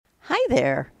Hi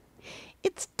there.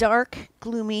 It's dark,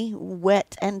 gloomy,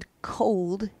 wet, and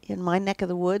cold in my neck of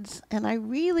the woods, and I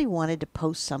really wanted to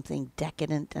post something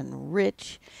decadent and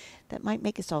rich that might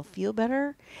make us all feel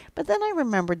better. But then I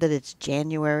remembered that it's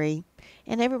January,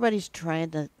 and everybody's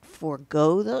trying to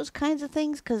forego those kinds of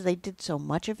things because they did so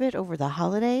much of it over the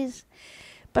holidays.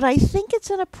 But I think it's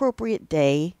an appropriate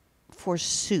day for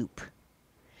soup.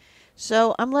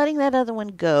 So I'm letting that other one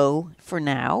go for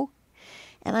now.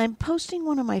 And I'm posting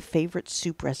one of my favorite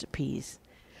soup recipes.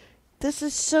 This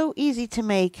is so easy to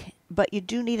make, but you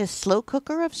do need a slow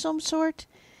cooker of some sort.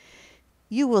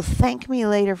 You will thank me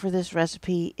later for this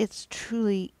recipe. It's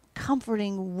truly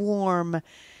comforting, warm,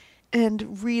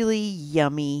 and really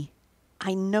yummy.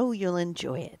 I know you'll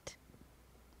enjoy it.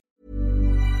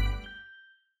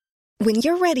 When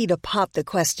you're ready to pop the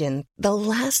question, the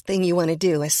last thing you want to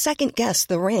do is second-guess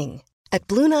the ring. At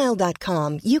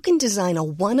BlueNile.com, you can design a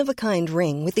one-of-a-kind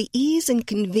ring with the ease and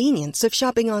convenience of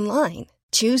shopping online.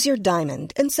 Choose your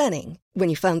diamond and setting. When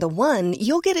you find the one,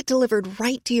 you'll get it delivered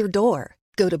right to your door.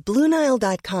 Go to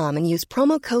BlueNile.com and use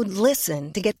promo code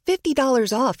LISTEN to get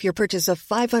 $50 off your purchase of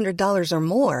 $500 or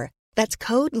more. That's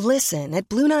code LISTEN at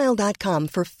BlueNile.com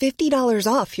for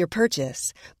 $50 off your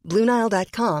purchase.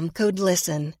 BlueNile.com, code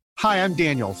LISTEN. Hi, I'm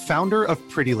Daniel, founder of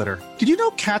Pretty Litter. Did you know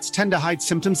cats tend to hide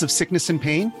symptoms of sickness and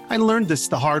pain? I learned this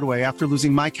the hard way after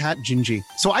losing my cat, Gingy.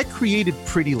 So I created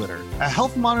Pretty Litter, a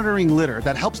health monitoring litter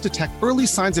that helps detect early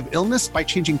signs of illness by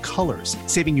changing colors,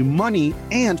 saving you money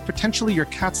and potentially your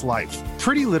cat's life.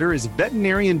 Pretty Litter is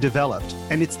veterinarian developed,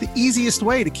 and it's the easiest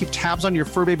way to keep tabs on your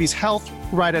fur baby's health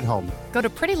right at home. Go to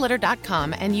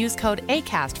prettylitter.com and use code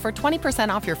ACAST for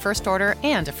 20% off your first order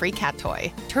and a free cat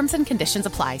toy. Terms and conditions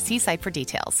apply. See site for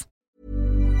details.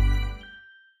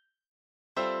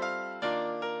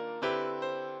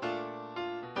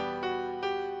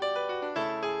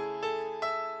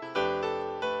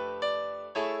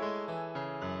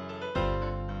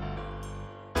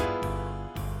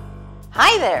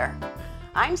 Hi there.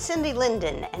 I'm Cindy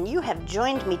Linden, and you have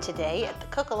joined me today at the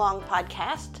Cook Along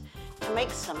podcast to make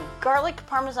some garlic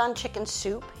Parmesan chicken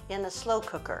soup in a slow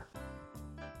cooker.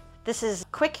 This is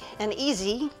quick and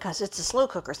easy because it's a slow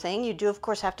cooker thing. You do, of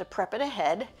course, have to prep it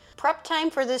ahead. Prep time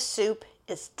for this soup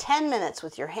is 10 minutes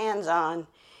with your hands on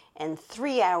and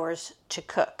 3 hours to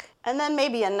cook. And then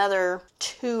maybe another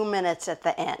 2 minutes at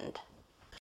the end.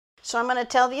 So I'm going to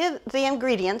tell you the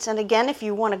ingredients, and again, if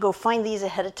you want to go find these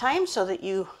ahead of time so that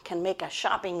you can make a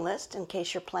shopping list in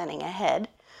case you're planning ahead,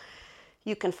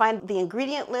 you can find the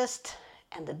ingredient list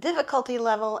and the difficulty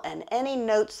level and any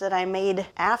notes that I made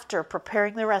after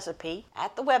preparing the recipe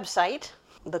at the website,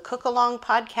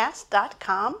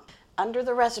 thecookalongpodcast.com, under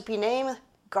the recipe name,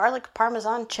 Garlic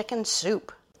Parmesan Chicken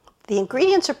Soup. The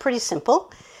ingredients are pretty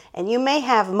simple, and you may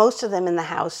have most of them in the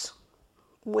house,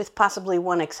 with possibly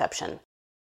one exception.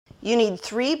 You need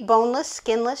 3 boneless,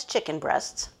 skinless chicken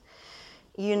breasts.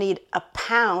 You need a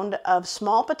pound of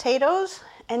small potatoes.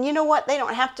 And you know what? They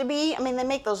don't have to be. I mean, they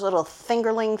make those little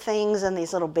fingerling things and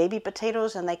these little baby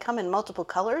potatoes, and they come in multiple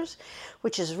colors,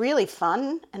 which is really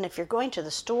fun. And if you're going to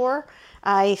the store,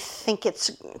 I think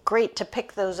it's great to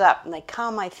pick those up. And they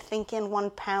come, I think, in 1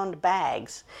 pound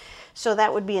bags. So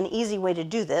that would be an easy way to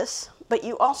do this. But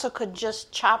you also could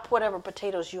just chop whatever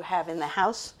potatoes you have in the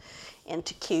house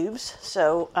into cubes.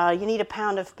 So you need a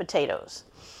pound of potatoes.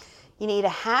 You need a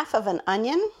half of an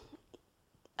onion,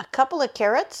 a couple of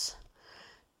carrots,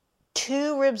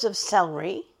 2 ribs of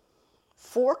celery,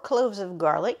 4 cloves of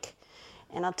garlic,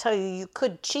 and I'll tell you, you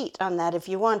could cheat on that if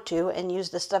you want to and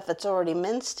use the stuff that's already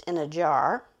minced in a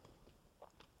jar.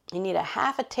 You need a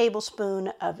half a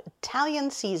tablespoon of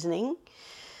Italian seasoning,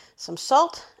 some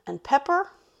salt and pepper,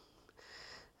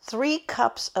 3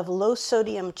 cups of low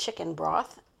sodium chicken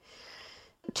broth,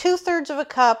 2/3 of a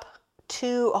cup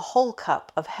to a whole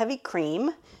cup of heavy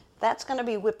cream. That's going to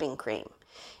be whipping cream.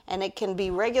 And it can be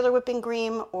regular whipping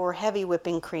cream or heavy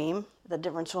whipping cream. The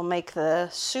difference will make the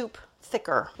soup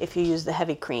thicker if you use the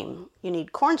heavy cream. You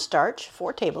need cornstarch,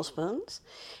 4 tablespoons,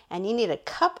 and you need a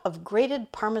cup of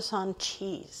grated Parmesan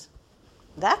cheese.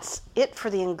 That's it for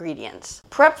the ingredients.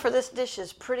 Prep for this dish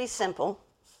is pretty simple.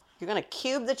 You're going to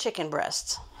cube the chicken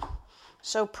breasts.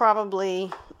 So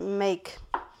probably make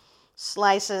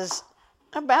slices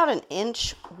about 1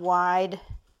 inch wide,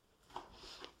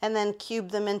 and then cube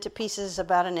them into pieces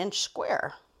about 1 inch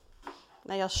square.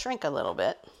 Now you'll shrink a little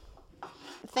bit.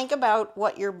 Think about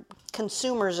what your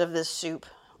consumers of this soup,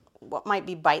 what might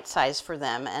be bite size for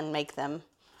them, and make them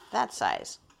that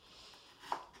size.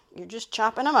 You're just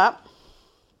chopping them up.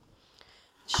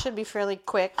 Should be fairly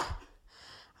quick.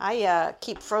 I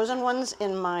keep frozen ones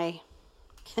in my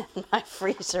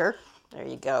freezer. There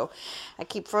you go. I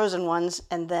keep frozen ones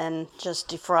and then just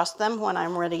defrost them when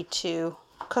I'm ready to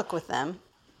cook with them.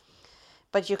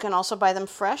 But you can also buy them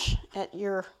fresh at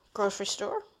your grocery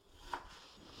store.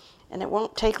 And it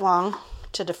won't take long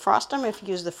to defrost them if you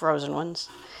use the frozen ones.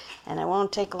 And it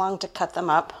won't take long to cut them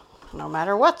up, no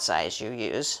matter what size you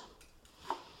use.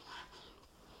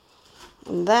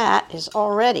 And that is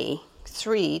already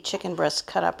 3 chicken breasts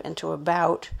cut up into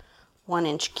about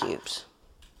 1-inch cubes.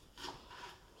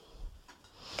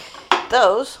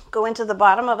 Those go into the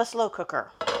bottom of a slow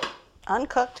cooker,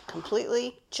 uncooked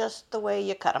completely, just the way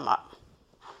you cut them up.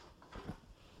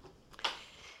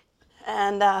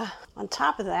 And on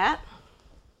top of that,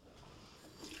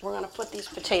 we're going to put these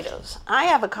potatoes. I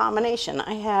have a combination.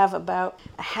 I have about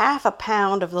a half a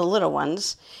pound of the little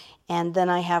ones, and then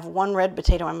I have 1 red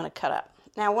potato I'm going to cut up.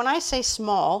 Now, when I say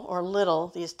small or little,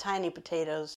 these tiny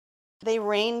potatoes, they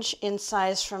range in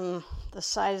size from the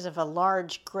size of a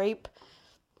large grape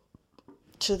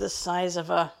to the size of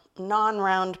a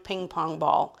non-round ping pong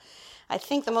ball. I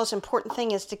think the most important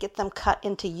thing is to get them cut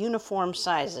into uniform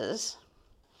sizes.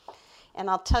 And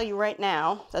I'll tell you right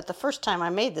now that the first time I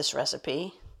made this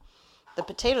recipe, the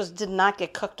potatoes did not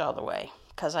get cooked all the way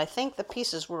because I think the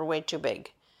pieces were way too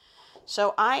big.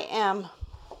 So I am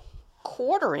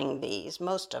quartering these,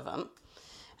 most of them,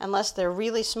 unless they're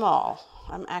really small.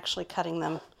 I'm actually cutting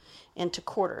them into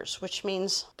quarters, which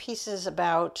means pieces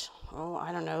about,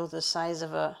 I don't know, the size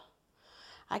of a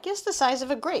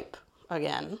grape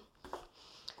again.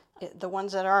 The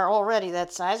ones that are already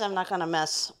that size, I'm not going to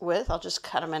mess with. I'll just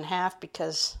cut them in half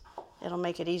because it'll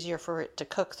make it easier for it to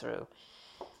cook through.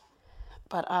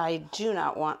 But I do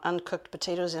not want uncooked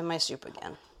potatoes in my soup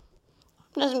again.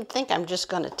 Doesn't think I'm just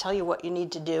going to tell you what you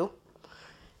need to do,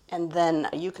 and then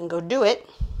you can go do it.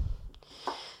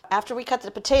 After we cut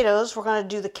the potatoes, we're going to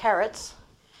do the carrots.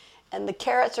 And the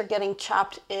carrots are getting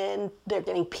chopped in, they're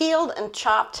getting peeled and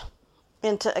chopped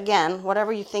into, again,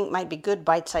 whatever you think might be good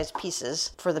bite-sized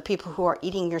pieces for the people who are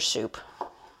eating your soup.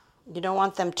 You don't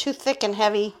want them too thick and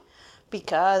heavy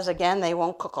because, again, they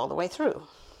won't cook all the way through.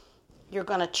 You're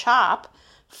going to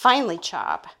finely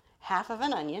chop half of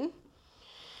an onion,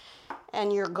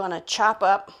 and you're going to chop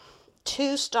up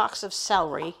 2 stalks of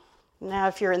celery. Now,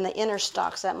 if you're in the inner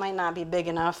stalks, that might not be big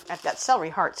enough. I've got celery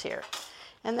hearts here,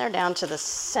 and they're down to the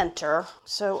center,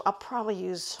 so I'll probably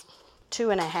use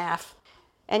 2.5.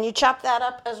 And you chop that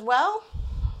up as well,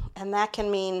 and that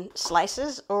can mean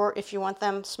slices, or if you want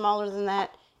them smaller than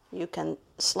that, you can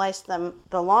slice them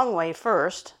the long way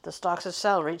first, the stalks of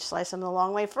celery, slice them the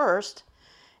long way first,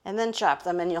 and then chop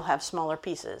them, and you'll have smaller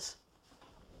pieces.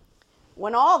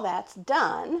 When all that's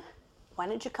done, why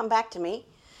don't you come back to me,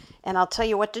 and I'll tell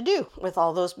you what to do with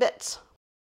all those bits.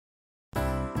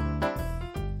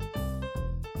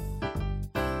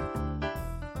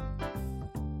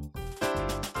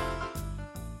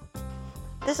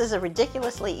 This is a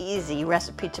ridiculously easy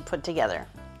recipe to put together.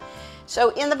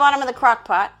 So in the bottom of the crock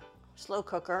pot, slow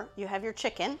cooker, you have your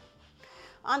chicken.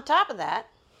 On top of that,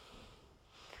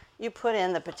 you put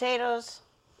in the potatoes,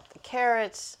 the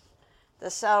carrots,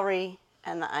 the celery,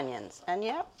 and the onions. And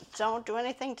yep, don't do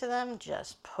anything to them,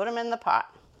 just put them in the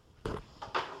pot.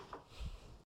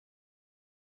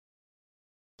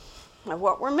 Now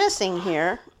what we're missing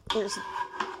here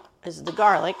is the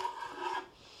garlic.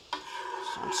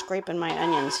 So I'm scraping my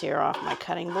onions here off my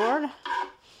cutting board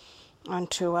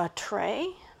onto a tray,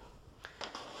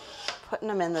 putting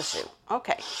them in the soup.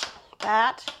 Okay,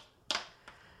 that.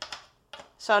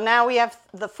 So now we have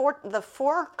the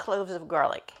four cloves of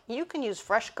garlic. You can use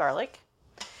fresh garlic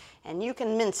and you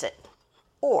can mince it,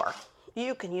 or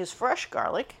you can use fresh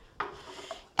garlic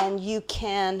and you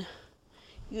can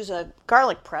use a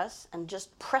garlic press and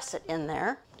just press it in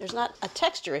there. There's not a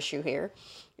texture issue here.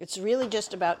 It's really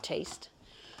just about taste.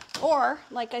 Or,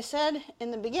 like I said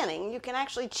in the beginning, you can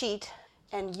actually cheat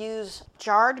and use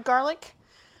jarred garlic,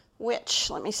 which,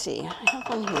 let me see, I have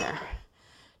one here.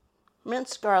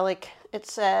 Minced garlic, it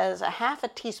says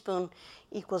 1/2 teaspoon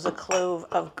equals a clove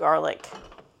of garlic.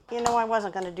 You know, I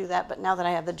wasn't going to do that, but now that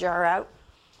I have the jar out,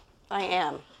 I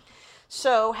am.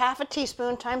 So 1/2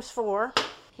 teaspoon times 4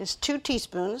 is 2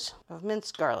 teaspoons of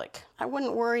minced garlic. I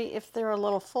wouldn't worry if they're a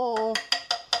little full.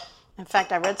 In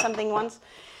fact, I read something once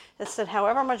that said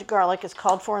however much garlic is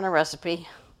called for in a recipe,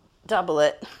 double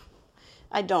it.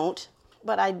 I don't,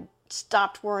 but I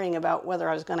stopped worrying about whether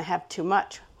I was going to have too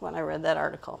much when I read that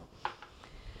article.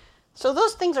 So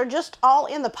those things are just all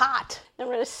in the pot. And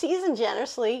we're going to season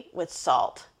generously with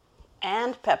salt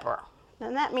and pepper.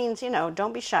 And that means,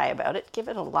 don't be shy about it. Give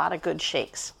it a lot of good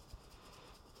shakes.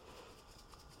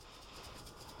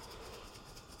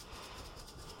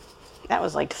 That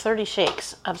was like 30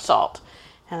 shakes of salt.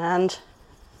 And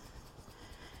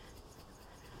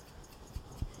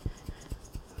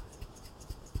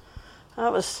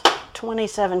that was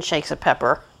 27 shakes of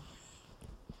pepper.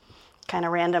 Kind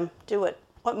of random. Do it.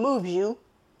 What moves you,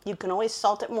 you can always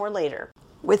salt it more later.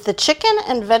 With the chicken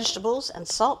and vegetables and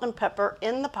salt and pepper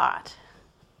in the pot,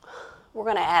 we're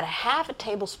going to add 1/2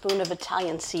 tablespoon of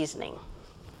Italian seasoning.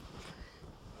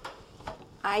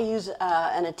 I use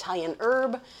an Italian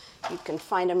herb. You can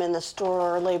find them in the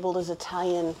store labeled as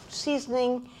Italian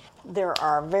seasoning. There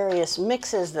are various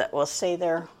mixes that will say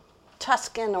they're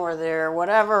Tuscan or they're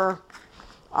whatever.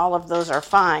 All of those are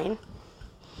fine.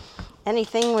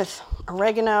 Anything with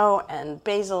oregano and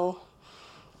basil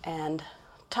and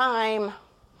thyme,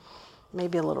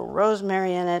 maybe a little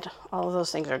rosemary in it, all of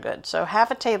those things are good. So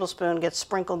 1/2 tablespoon gets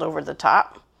sprinkled over the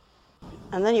top.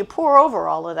 And then you pour over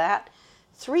all of that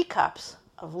 3 cups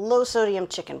of low sodium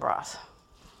chicken broth,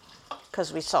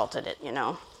 because we salted it, you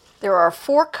know. There are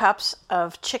 4 cups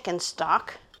of chicken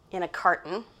stock in a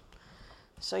carton.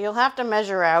 So you'll have to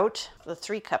measure out the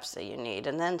 3 cups that you need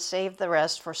and then save the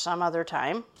rest for some other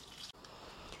time.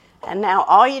 And now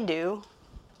all you do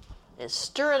is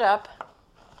stir it up,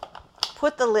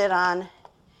 put the lid on,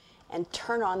 and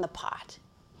turn on the pot.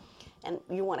 And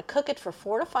you want to cook it for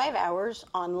 4 to 5 hours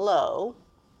on low,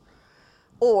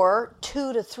 or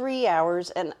 2 to 3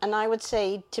 hours, and I would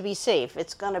say, to be safe,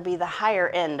 it's going to be the higher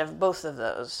end of both of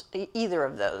those, either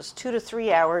of those, 2 to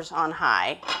 3 hours on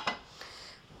high.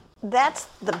 That's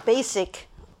the basic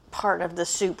part of the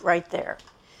soup right there.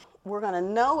 We're going to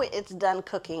know it's done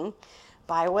cooking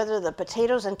by whether the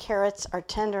potatoes and carrots are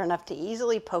tender enough to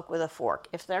easily poke with a fork.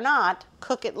 If they're not,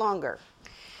 cook it longer.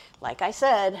 Like I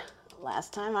said,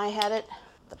 last time I had it,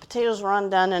 the potatoes were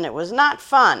undone and it was not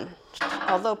fun.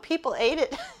 Although people ate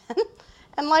it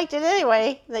and liked it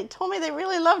anyway, they told me they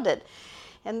really loved it.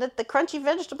 And that the crunchy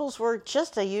vegetables were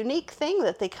just a unique thing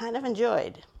that they kind of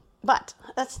enjoyed. But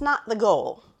that's not the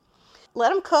goal. Let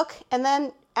them cook, and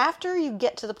then after you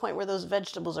get to the point where those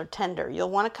vegetables are tender, you'll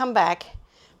want to come back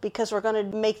because we're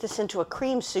going to make this into a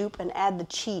cream soup and add the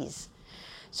cheese.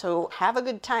 So have a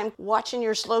good time watching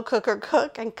your slow cooker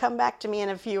cook and come back to me in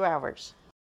a few hours.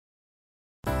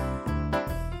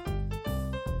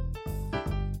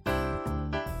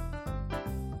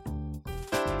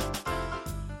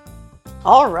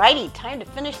 Alrighty, time to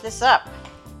finish this up.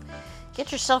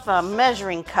 Get yourself a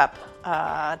measuring cup,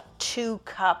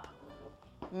 2-cup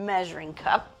measuring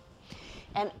cup,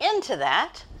 and into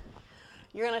that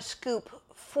you're going to scoop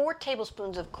 4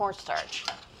 tablespoons of cornstarch.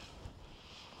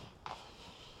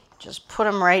 Just put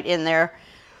them right in there.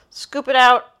 Scoop it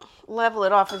out, level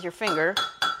it off with your finger.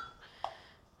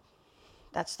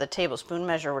 That's the tablespoon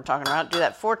measure we're talking about. Do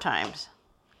that 4 times.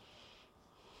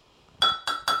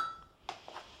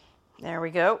 There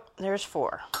we go. There's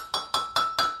 4.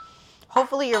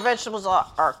 Hopefully your vegetables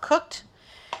are cooked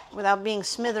without being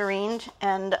smithereened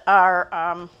and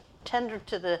are tender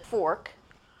to the fork.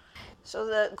 So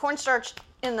the cornstarch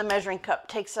in the measuring cup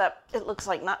takes up, it looks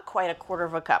like not quite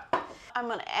 1/4 cup. I'm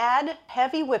going to add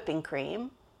heavy whipping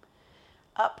cream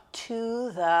up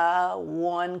to the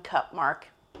 1 cup mark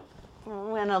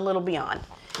and a little beyond.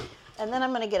 And then I'm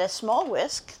going to get a small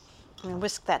whisk and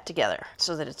whisk that together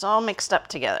so that it's all mixed up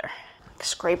together.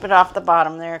 Scrape it off the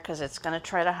bottom there because it's going to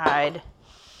try to hide.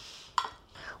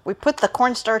 We put the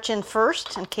cornstarch in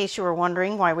first, in case you were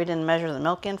wondering why we didn't measure the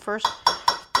milk in first.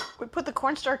 We put the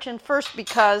cornstarch in first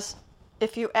because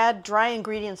if you add dry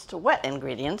ingredients to wet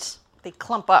ingredients, they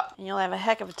clump up and you'll have a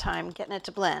heck of a time getting it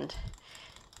to blend.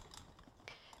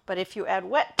 But if you add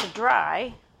wet to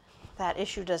dry, that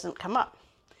issue doesn't come up.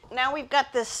 Now we've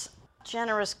got this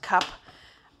generous cup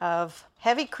of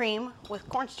heavy cream with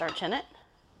cornstarch in it.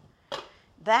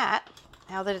 That,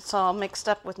 now that it's all mixed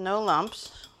up with no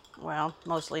lumps, well,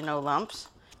 mostly no lumps,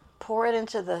 pour it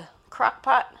into the crock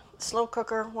pot, slow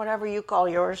cooker, whatever you call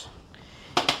yours,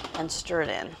 and stir it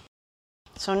in.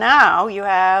 So now you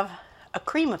have a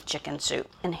cream of chicken soup.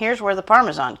 And here's where the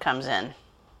Parmesan comes in.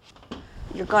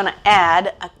 You're going to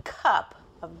add a cup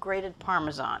of grated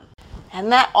Parmesan.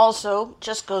 And that also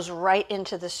just goes right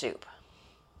into the soup.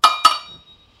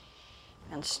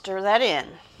 And stir that in.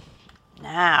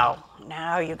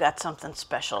 Now you got something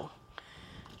special.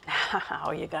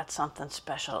 Now you got something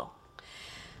special.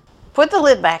 Put the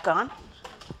lid back on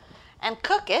and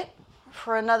cook it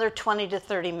for another 20 to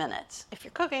 30 minutes. If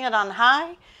you're cooking it on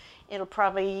high, it'll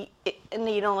probably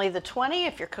need only the 20.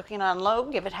 If you're cooking on low,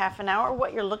 give it half an hour.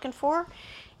 What you're looking for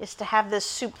is to have this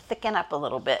soup thicken up a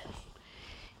little bit.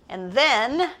 And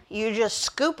then you just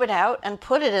scoop it out and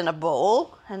put it in a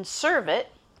bowl and serve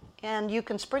it. And you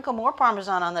can sprinkle more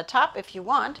Parmesan on the top if you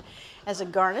want as a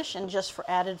garnish and just for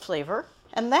added flavor.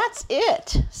 And that's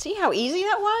it. See how easy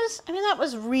that was? I mean, that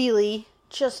was really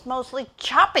just mostly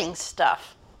chopping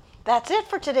stuff. That's it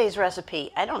for today's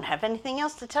recipe. I don't have anything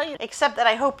else to tell you except that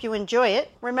I hope you enjoy it.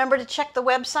 Remember to check the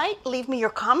website. Leave me your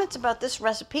comments about this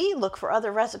recipe. Look for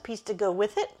other recipes to go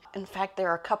with it. In fact, there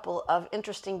are a couple of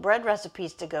interesting bread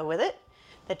recipes to go with it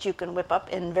that you can whip up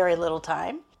in very little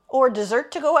time. Or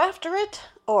dessert to go after it.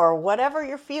 Or whatever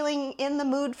you're feeling in the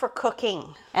mood for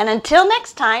cooking. And until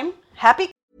next time, happy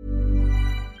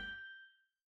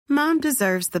Mom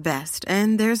deserves the best,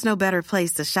 and there's no better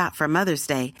place to shop for Mother's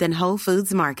Day than Whole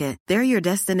Foods Market. They're your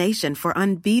destination for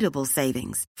unbeatable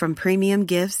savings, from premium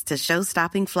gifts to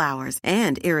show-stopping flowers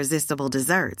and irresistible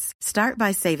desserts. Start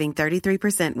by saving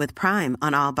 33% with Prime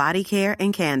on all body care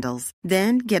and candles.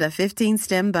 Then get a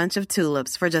 15-stem bunch of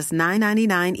tulips for just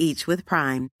 $9.99 each with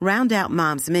Prime. Round out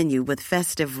Mom's menu with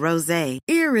festive rosé,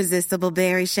 irresistible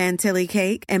berry chantilly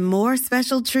cake, and more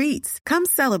special treats. Come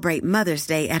celebrate Mother's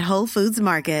Day at Whole Foods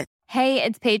Market. Hey,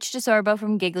 it's Paige DeSorbo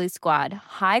from Giggly Squad.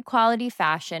 High quality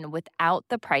fashion without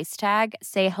the price tag.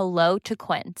 Say hello to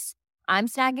Quince. I'm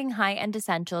snagging high-end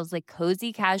essentials like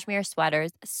cozy cashmere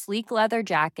sweaters, sleek leather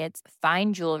jackets,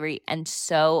 fine jewelry, and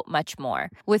so much more.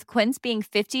 With Quince being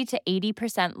 50 to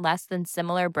 80% less than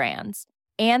similar brands.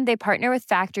 And they partner with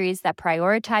factories that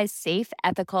prioritize safe,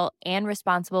 ethical, and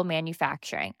responsible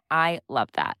manufacturing. I love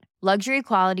that. Luxury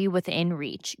quality within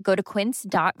reach. Go to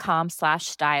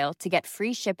quince.com/style to get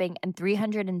free shipping and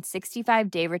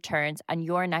 365-day returns on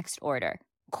your next order.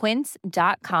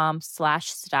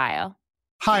 Quince.com/style.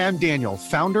 Hi, I'm Daniel,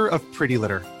 founder of Pretty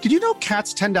Litter. Did you know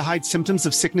cats tend to hide symptoms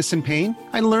of sickness and pain?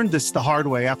 I learned this the hard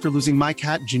way after losing my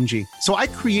cat, Gingy. So I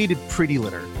created Pretty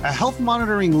Litter, a health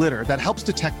monitoring litter that helps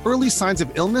detect early signs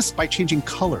of illness by changing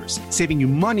colors, saving you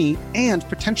money and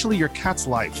potentially your cat's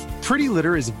life. Pretty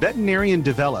Litter is veterinarian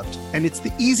developed, and it's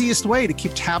the easiest way to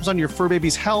keep tabs on your fur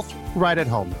baby's health right at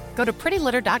home. Go to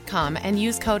prettylitter.com and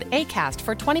use code ACAST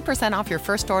for 20% off your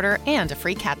first order and a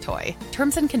free cat toy.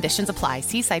 Terms and conditions apply.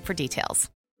 See site for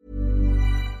details.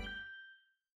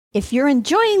 If you're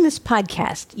enjoying this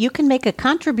podcast, you can make a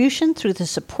contribution through the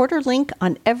supporter link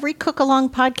on every Cook Along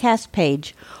podcast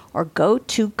page, or go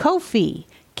to Ko-fi,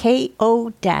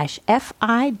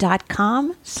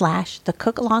 ko-fi.com/the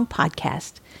Cook Along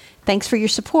podcast. Thanks for your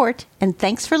support, and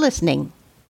thanks for listening.